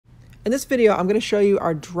In this video, I'm going to show you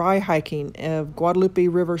our dry hiking of Guadalupe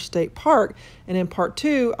River State Park, and in part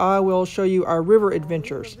 2, I will show you our river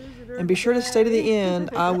adventures. And be sure to stay to the end.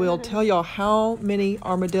 I will tell y'all how many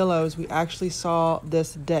armadillos we actually saw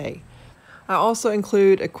this day. I also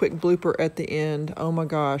include a quick blooper at the end. Oh my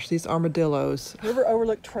gosh, these armadillos. River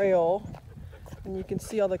Overlook Trail, and you can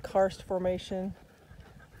see all the karst formation.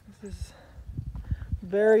 This is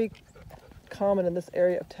very common in this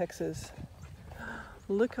area of Texas.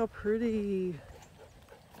 Look how pretty.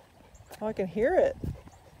 Oh, I can hear it.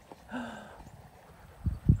 Oh,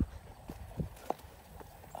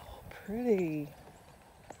 pretty.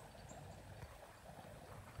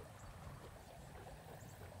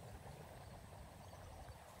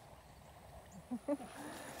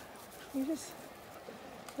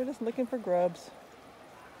 They're just looking for grubs.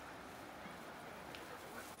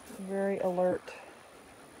 Very alert.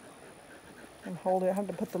 I'm holding. I have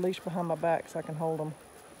to put the leash behind my back so I can hold them.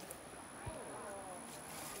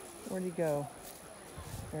 Where'd he go?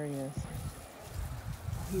 There he is.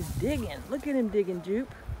 He's digging. Look at him digging,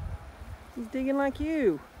 Jupe. He's digging like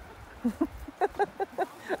you.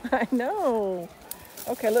 I know.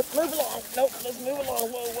 Okay, let's move along. Nope, let's move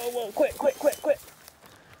along. Whoa, whoa, whoa. Quick, quick, quick, quick.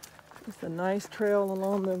 It's a nice trail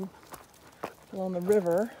along the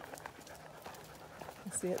river.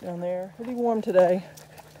 You see it down there. Pretty warm today.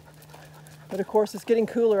 But of course, it's getting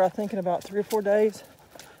cooler, I think, in about 3 or 4 days.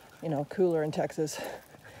 You know, cooler in Texas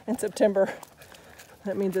in September.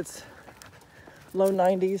 That means it's low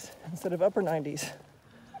 90s instead of upper 90s.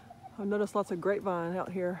 I've noticed lots of grapevine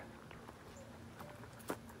out here.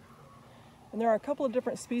 And there are a couple of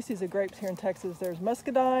different species of grapes here in Texas. There's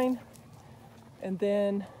muscadine, and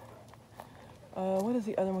then, what is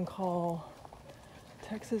the other one called?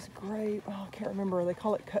 Texas grape. Oh, I can't remember. They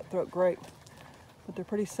call it cutthroat grape, but they're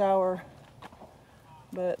pretty sour.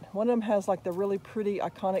 But one of them has like the really pretty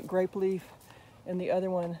iconic grape leaf, and the other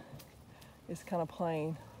one is kind of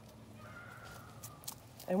plain.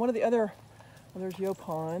 And one of the other, well, there's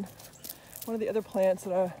yopon. One of the other plants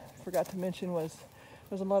that I forgot to mention was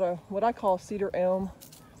there's a lot of what I call cedar elm.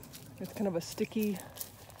 It's kind of a sticky,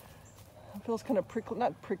 it feels kind of prickly,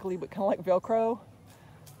 not prickly, but kind of like Velcro.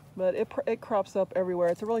 But it crops up everywhere.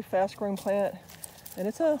 It's a really fast-growing plant, and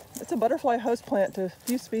it's a butterfly host plant to a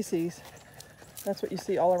few species. That's what you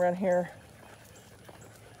see all around here.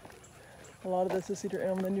 A lot of this is cedar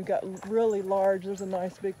elm. Then you've got really large, there's a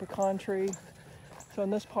nice big pecan tree. So in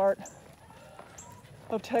this part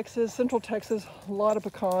of Texas, central Texas, a lot of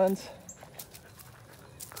pecans.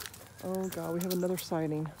 Oh God, we have another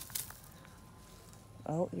sighting.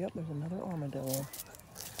 Oh, yep, there's another armadillo.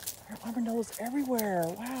 There are armadillos everywhere.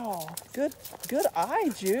 Wow, good eye,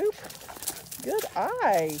 Jupe. Good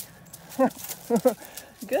eye.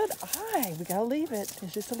 Good eye. We gotta leave it.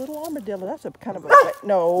 It's just a little armadillo. That's a kind of a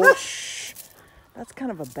no. Shh. That's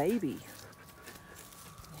kind of a baby.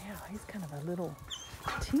 Yeah, he's kind of a little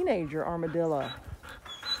teenager armadillo.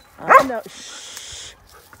 I know. Shh.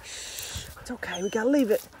 Shh. It's okay. We gotta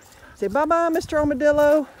leave it. Say bye-bye, Mr.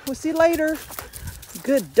 Armadillo. We'll see you later.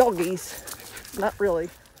 Good doggies. Not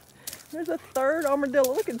really. There's a third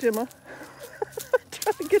armadillo. Look at Gemma.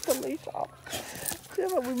 Trying to get the leash off.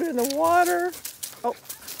 Gemma, we've been in the water. Oh,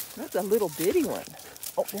 that's a little bitty one.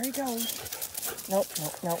 Oh, there he goes. Nope,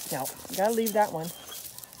 nope, nope, nope. Gotta leave that one.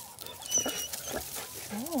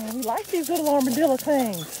 Oh, we like these little armadillo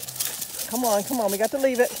things. Come on, come on. We got to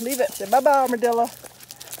leave it. Leave it. Say bye-bye, armadillo.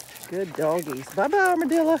 Good doggies. Bye-bye,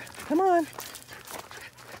 armadillo. Come on.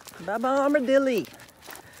 Bye-bye, armadillo.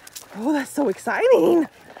 Oh, that's so exciting.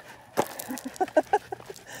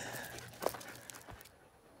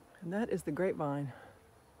 And that is the grapevine.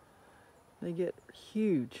 They get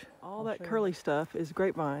huge. All that curly stuff is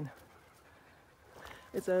grapevine.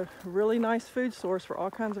 It's a really nice food source for all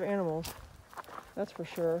kinds of animals. That's for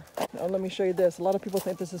sure. Now let me show you this. A lot of people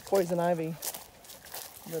think this is poison ivy,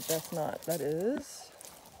 but that's not. That is,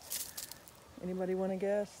 anybody want to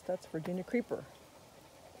guess? That's Virginia creeper.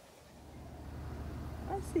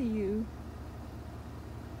 I see you.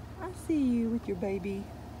 I see you with your baby.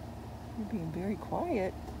 You're being very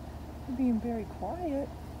quiet. You're being very quiet.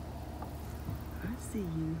 I see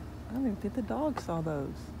you. I don't even think the dog saw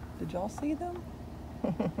those. Did y'all see them?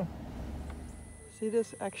 See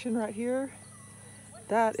this action right here?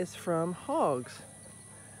 That is from hogs.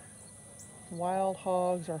 Wild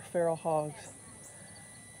hogs or feral hogs.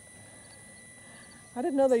 I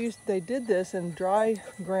didn't know they did this in dry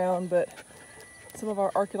ground, but some of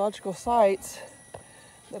our archaeological sites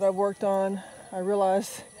that I've worked on, I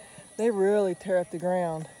realized they really tear up the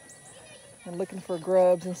ground and looking for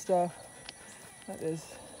grubs and stuff. That is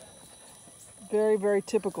very, very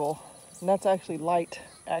typical. And that's actually light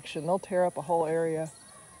action. They'll tear up a whole area.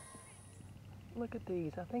 Look at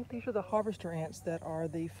these. I think these are the harvester ants that are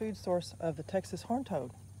the food source of the Texas horned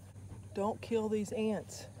toad. Don't kill these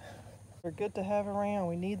ants. They're good to have around.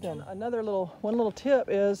 We need them. One little tip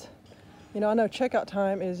is, I know checkout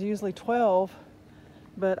time is usually 12,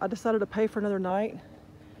 but I decided to pay for another night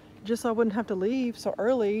just so I wouldn't have to leave so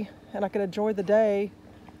early and I could enjoy the day.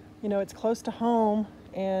 It's close to home,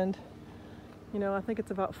 and I think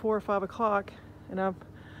it's about 4 or 5 o'clock, and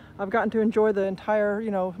I've gotten to enjoy the entire,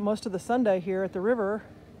 most of the Sunday here at the river,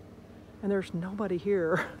 and there's nobody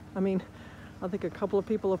here. I mean, I think a couple of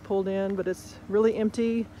people have pulled in, but it's really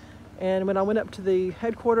empty. And when I went up to the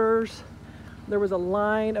headquarters, there was a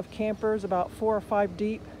line of campers about 4 or 5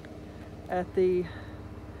 deep at the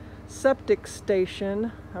septic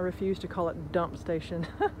station. I refuse to call it dump station.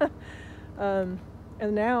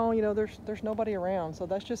 And now, there's nobody around. So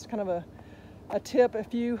that's just kind of a tip.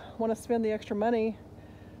 If you want to spend the extra money,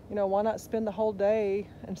 why not spend the whole day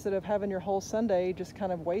instead of having your whole Sunday just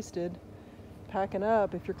kind of wasted packing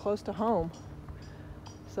up if you're close to home.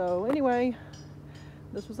 So anyway,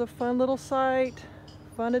 this was a fun little site,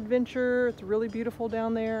 fun adventure. It's really beautiful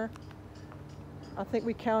down there. I think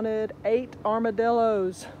we counted 8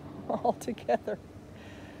 armadillos all together.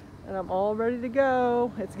 And I'm all ready to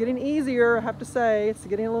go. It's getting easier, I have to say. It's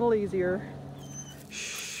getting a little easier.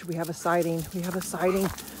 Shh, we have a sighting. We have a sighting.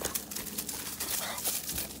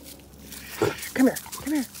 Come here,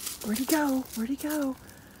 come here. Where'd he go? Where'd he go?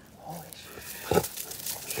 Holy shit.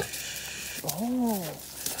 Oh.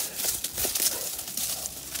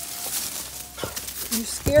 You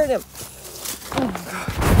scared him. Oh,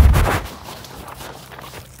 God.